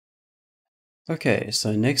Okay,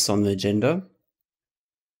 so next on the agenda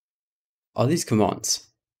are these commands.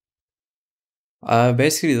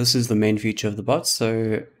 Basically, this is the main feature of the bot,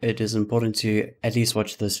 so it is important to at least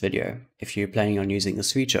watch this video if you're planning on using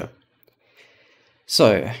this feature.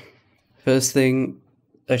 So, first thing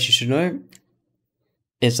that you should know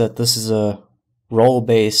is that this is a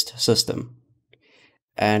role-based system.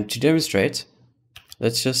 And to demonstrate,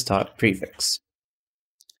 let's just type prefix.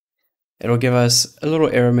 It'll give us a little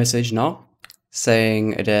error message now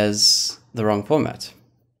saying it has the wrong format.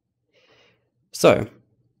 So,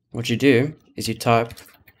 what you do is you type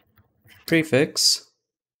prefix,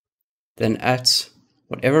 then at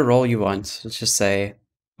whatever role you want. Let's just say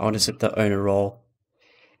I want to set the owner role.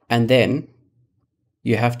 And then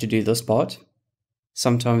you have to do this part.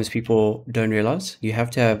 Sometimes people don't realize you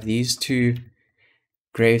have to have these two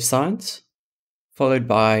grave signs followed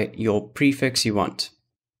by your prefix you want.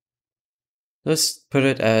 Let's put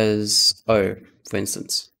it as O, for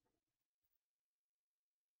instance.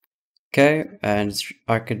 Okay, and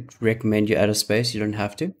I could recommend you add a space, you don't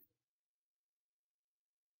have to.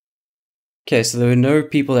 Okay, so there were no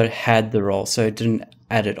people that had the role, so it didn't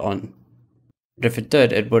add it on. But if it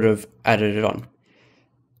did, it would have added it on.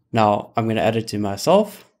 Now, I'm going to add it to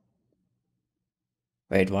myself.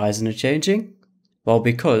 Wait, why isn't it changing? Well,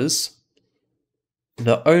 because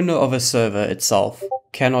the owner of a server itself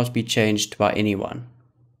cannot be changed by anyone.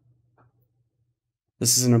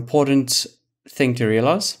 This is an important thing to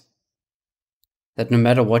realize, that no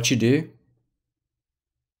matter what you do,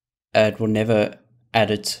 it will never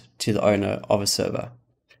add it to the owner of a server.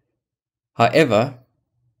 However,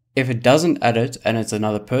 if it doesn't add it and it's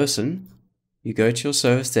another person, you go to your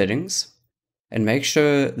server settings and make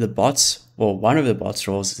sure the bots, or one of the bots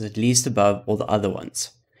roles, is at least above all the other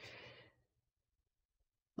ones.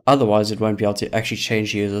 Otherwise, it won't be able to actually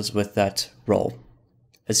change users with that role.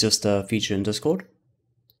 It's just a feature in Discord.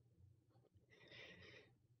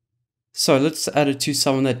 So let's add it to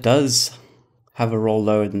someone that does have a role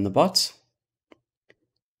lower than the bot.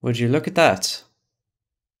 Would you look at that?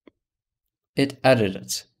 It added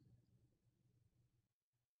it.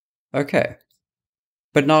 Okay.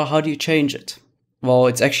 But now how do you change it? Well,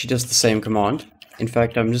 it's actually just the same command. In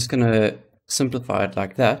fact, I'm just going to simplify it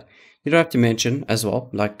like that. You don't have to mention as well,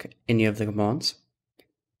 like any of the commands.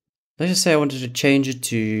 Let's just say I wanted to change it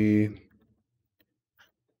to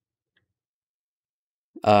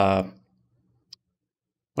why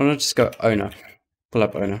not just go owner, pull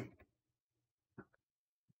up owner.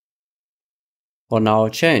 Well, now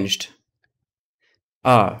it changed.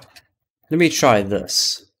 Let me try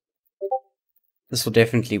this. This will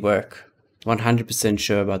definitely work. 100%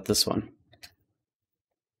 sure about this one.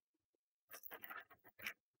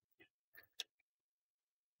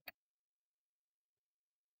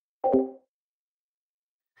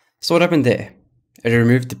 So what happened there? It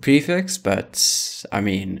removed the prefix, but I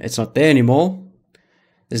mean, it's not there anymore.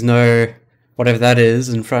 There's no whatever that is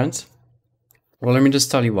in front. Well, let me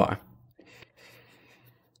just tell you why.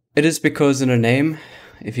 It is because in a name,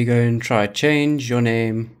 if you go and try change your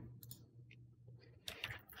name,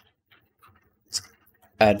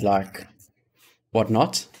 add like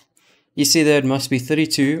whatnot, you see that it must be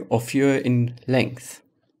 32 or fewer in length.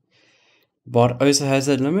 Bot also has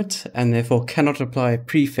that limit and therefore cannot apply a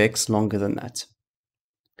prefix longer than that.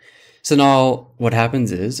 So now what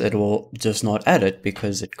happens is it will just not add it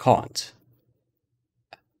because it can't.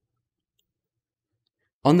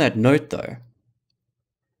 On that note though,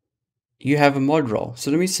 you have a mod role. So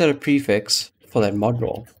let me set a prefix for that mod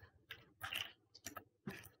role.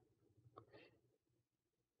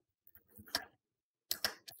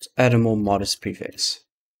 Let's add a more modest prefix.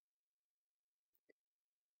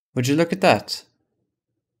 Would you look at that?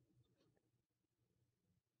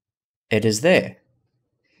 It is there.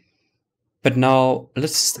 But now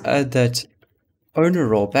let's add that owner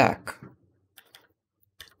role back.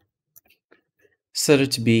 Set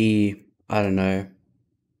it to be, I don't know,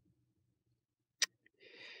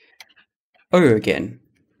 O again.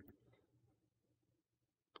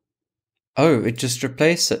 Oh, it just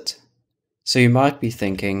replaced it. So you might be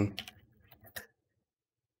thinking,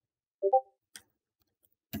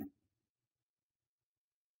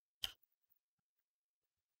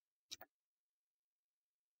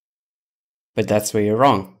 but that's where you're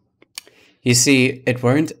wrong. You see, it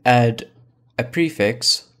won't add a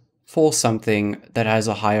prefix for something that has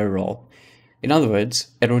a higher role. In other words,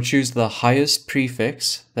 it will choose the highest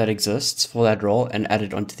prefix that exists for that role and add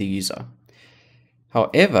it onto the user.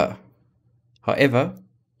 However,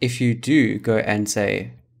 if you do go and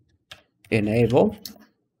say enable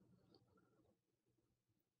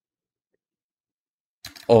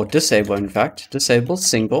or disable, in fact, disable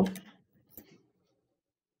single,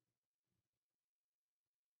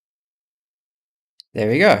 There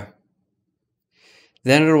we go.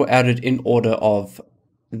 Then it will add it in order of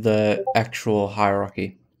the actual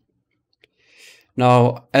hierarchy.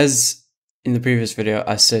 Now, as in the previous video,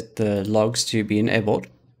 I set the logs to be enabled.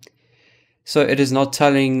 So it is not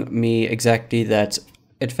telling me exactly that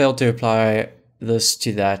it failed to apply this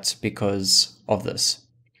to that because of this.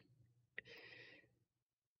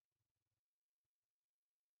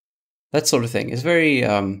 That sort of thing. It's very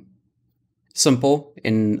simple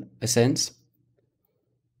in a sense.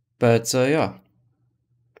 But yeah.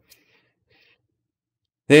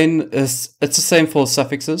 Then it's the same for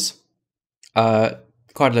suffixes.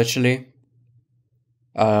 Quite literally.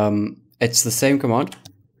 It's the same command.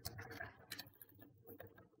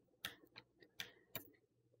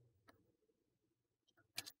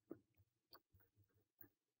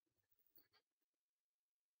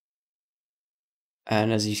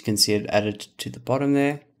 And as you can see, it added to the bottom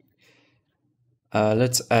there.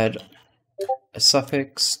 Let's add a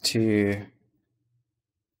suffix to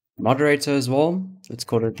moderator as well. Let's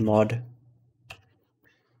call it mod.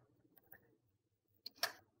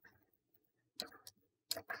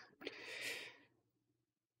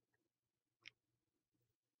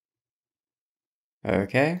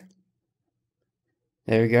 Okay.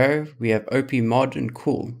 There we go. We have OP mod and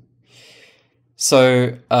cool.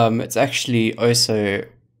 So it's actually also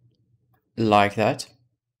like that.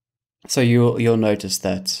 So you'll notice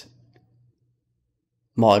that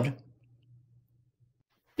mod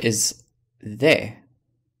is there.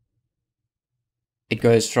 It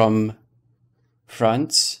goes from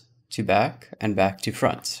front to back and back to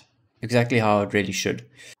front. Exactly how it really should.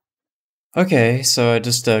 Okay, so I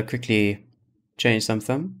just quickly changed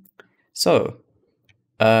something. So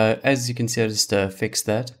as you can see, I just fixed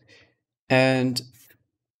that. And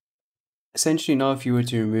essentially now if you were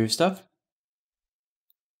to remove stuff,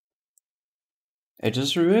 it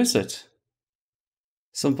just removes it.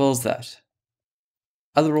 Simple as that.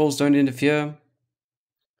 Other roles don't interfere.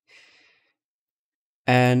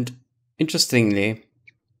 And interestingly,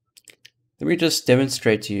 let me just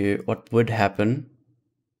demonstrate to you what would happen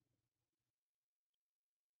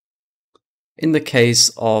in the case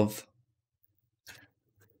of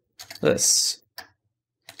this.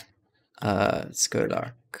 Let's go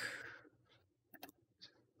dark.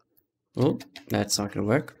 Oh, that's not going to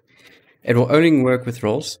work. It will only work with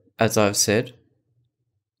roles, as I've said.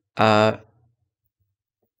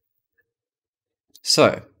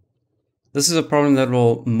 So, this is a problem that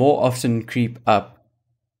will more often creep up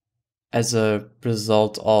as a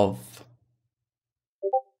result of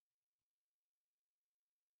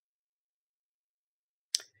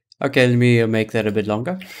okay, let me make that a bit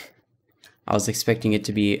longer. I was expecting it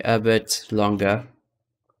to be a bit longer.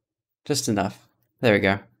 Just enough. There we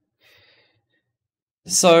go.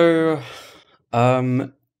 So,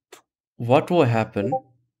 what will happen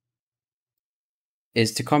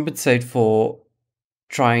is to compensate for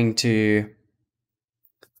trying to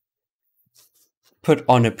put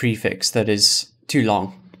on a prefix that is too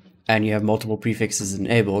long and you have multiple prefixes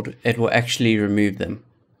enabled, it will actually remove them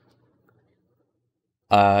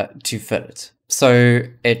to fit it. So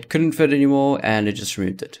it couldn't fit anymore and it just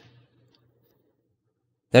removed it.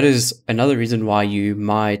 That is another reason why you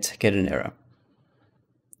might get an error.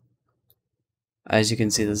 As you can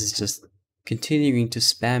see, this is just continuing to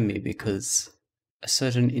spam me because a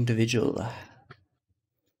certain individual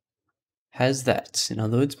has that. In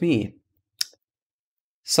other words, me.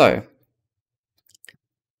 So,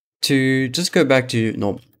 to just go back to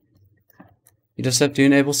normal, you just have to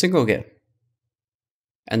enable single again.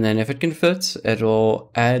 And then if it can fit, it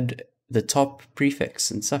will add the top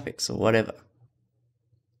prefix and suffix or whatever.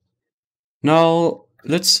 Now,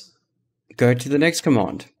 let's go to the next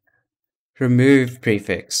command. Remove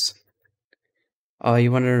prefix. Oh,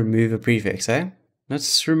 you want to remove a prefix, eh?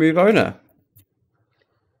 Let's remove owner.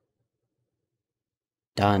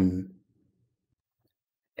 Done.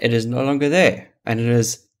 It is no longer there, and it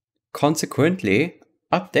is consequently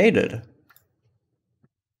updated.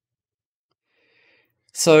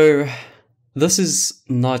 So, this is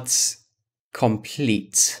not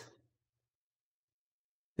complete.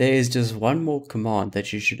 There is just one more command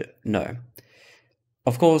that you should know.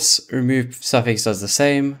 Of course, remove suffix does the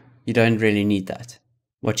same. You don't really need that.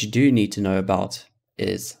 What you do need to know about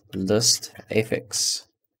is list affix.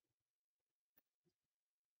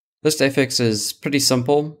 List affix is pretty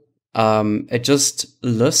simple. It just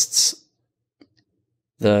lists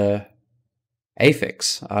the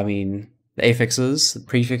affix. I mean, the affixes, the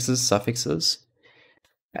prefixes, suffixes.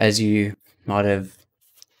 As you might have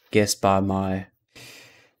guessed by my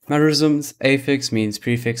mannerisms, affix means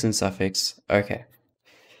prefix and suffix. Okay.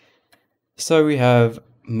 So we have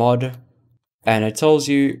mod and it tells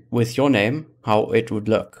you with your name how it would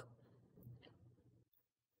look.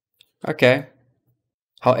 Okay.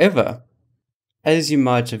 However, as you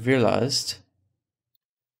might have realized,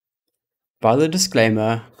 by the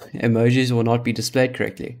disclaimer, emojis will not be displayed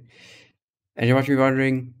correctly. And you might be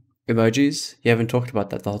wondering, emojis? You haven't talked about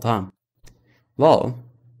that the whole time. Well,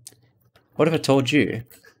 what if I told you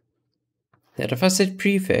that if I said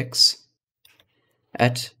prefix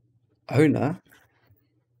at owner,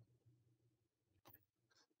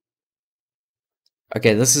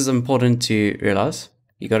 okay, this is important to realize.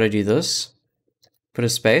 You gotta do this, put a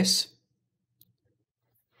space.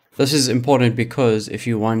 This is important because if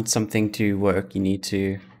you want something to work, you need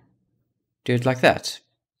to do it like that.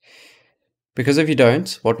 Because if you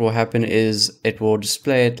don't, what will happen is it will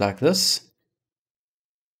display it like this.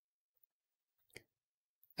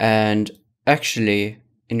 And actually,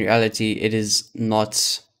 in reality, it is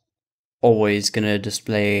not always going to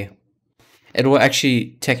display. It will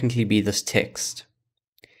actually technically be this text.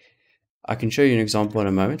 I can show you an example in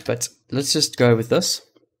a moment, but let's just go with this.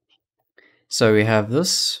 So we have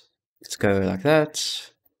this. Let's go like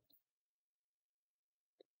that.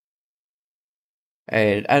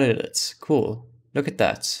 It added it. Cool. Look at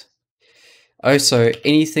that. Oh, so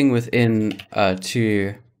anything within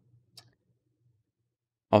 2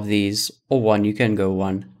 of these, or 1, you can go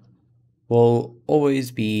 1, will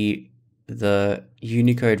always be the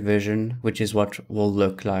Unicode version, which is what will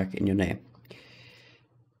look like in your name.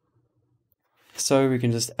 So we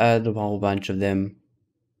can just add a whole bunch of them.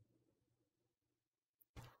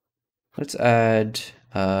 Let's add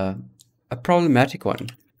a problematic one.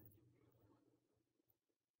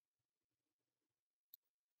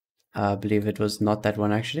 I believe it was not that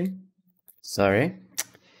one actually. Sorry.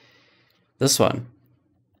 This one.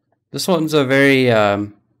 This one's a very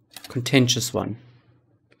contentious one.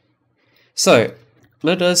 So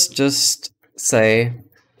let us just say,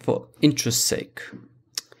 for interest's sake,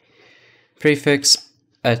 prefix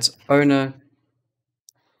at owner.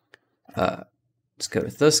 Let's go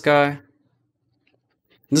with this guy.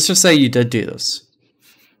 Let's just say you did do this.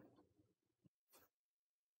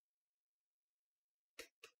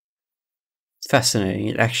 It's fascinating.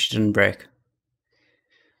 It actually didn't break.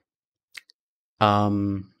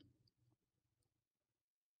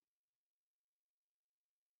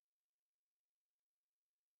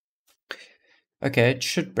 Okay, it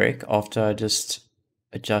should break after I just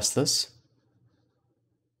adjust this.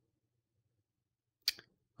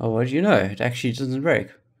 Oh, what do you know? It actually doesn't break.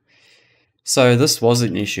 So this was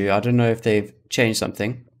an issue. I don't know if they've changed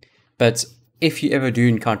something, but if you ever do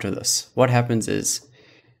encounter this, what happens is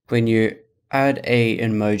when you add an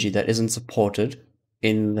emoji that isn't supported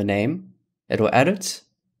in the name, it will add it,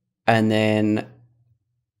 and then,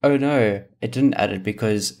 oh no, it didn't add it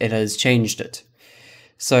because it has changed it.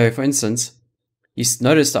 So for instance, you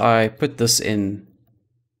notice that I put this in,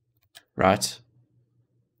 right?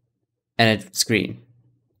 And it's green.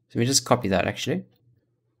 So let me just copy that actually.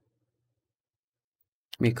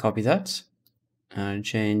 Let me copy that and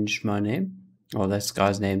change my name. Oh, that's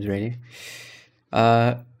guy's name's really.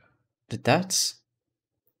 Did that?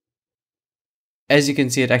 As you can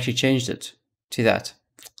see, it actually changed it to that.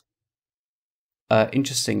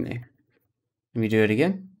 Interestingly. Let me do it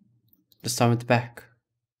again. This time at the back.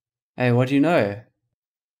 Hey, what do you know?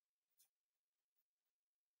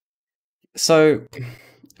 So,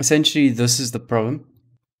 essentially, this is the problem.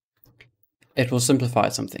 It will simplify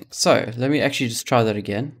something. So, let me actually just try that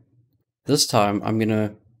again. This time, I'm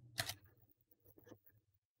gonna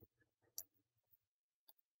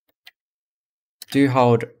do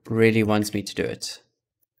how it really wants me to do it.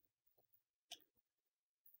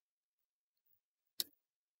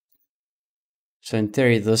 So in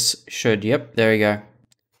theory, this should, yep, there we go.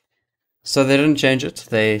 So they didn't change it.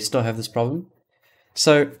 They still have this problem.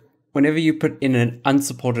 So whenever you put in an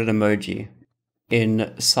unsupported emoji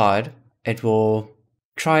inside, it will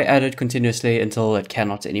try add it continuously until it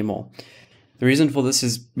cannot anymore. The reason for this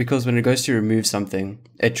is because when it goes to remove something,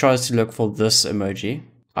 it tries to look for this emoji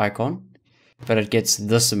icon, but it gets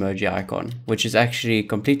this emoji icon, which is actually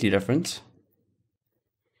completely different.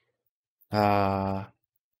 As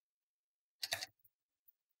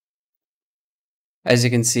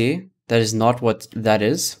you can see, that is not what that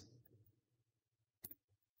is.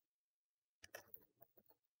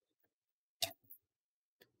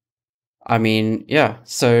 I mean, yeah,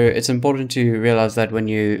 so it's important to realize that when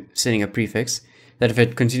you're setting a prefix, that if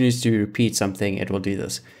it continues to repeat something, it will do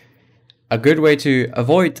this. A good way to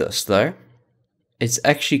avoid this, though, it's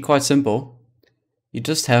actually quite simple. You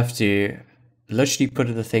just have to literally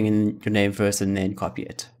put the thing in your name first and then copy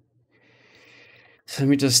it. So let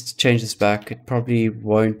me just change this back. It probably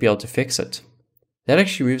won't be able to fix it. that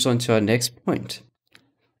actually moves on to our next point.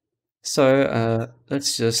 So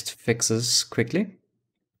let's just fix this quickly.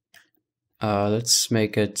 Let's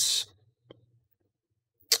make it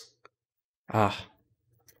let's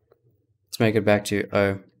make it back to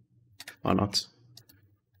O. Why not?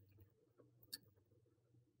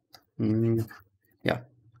 Yeah.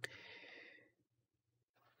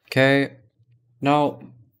 Okay. Now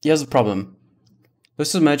here's the problem.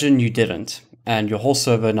 Let's imagine you didn't, and your whole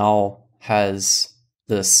server now has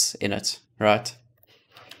this in it, right?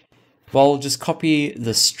 Well, just copy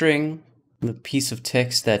the string, the piece of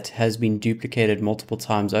text that has been duplicated multiple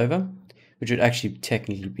times over, which would actually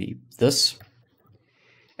technically be this.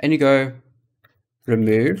 And you go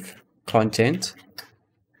remove content.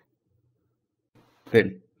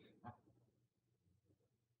 Good.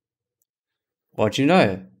 What do you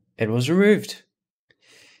know? It was removed.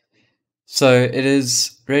 So it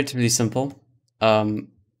is relatively simple.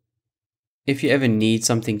 If you ever need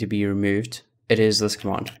something to be removed, it is this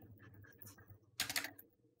command.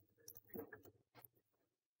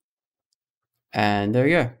 And there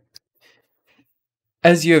we go.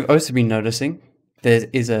 As you have also been noticing, there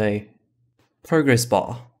is a progress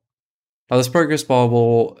bar. Now this progress bar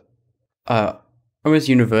will almost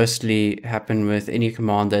universally happen with any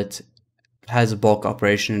command that has a bulk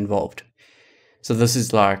operation involved. So this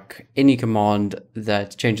is like any command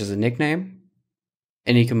that changes a nickname,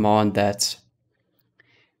 any command that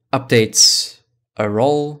updates a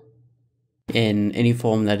role in any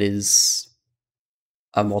form that is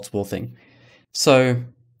a multiple thing. So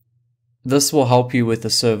this will help you with a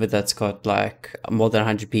server that's got like more than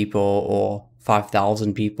 100 people or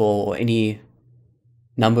 5,000 people or any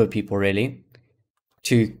number of people really,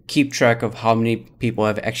 to keep track of how many people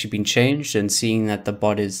have actually been changed and seeing that the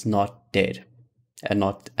bot is not dead and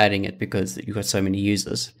not adding it because you've got so many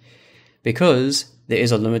users. Because there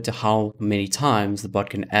is a limit to how many times the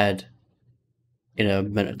bot can add in a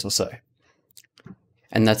minute or so.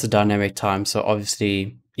 And that's a dynamic time, so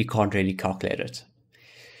obviously you can't really calculate it.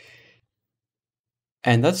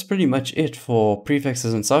 And that's pretty much it for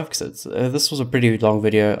prefixes and suffixes. This was a pretty long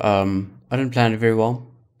video. I didn't plan it very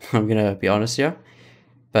well, I'm gonna be honest here.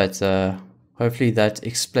 But hopefully that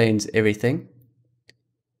explains everything.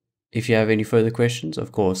 If you have any further questions,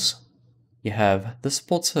 of course, you have the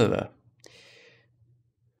support server.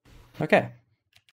 Okay.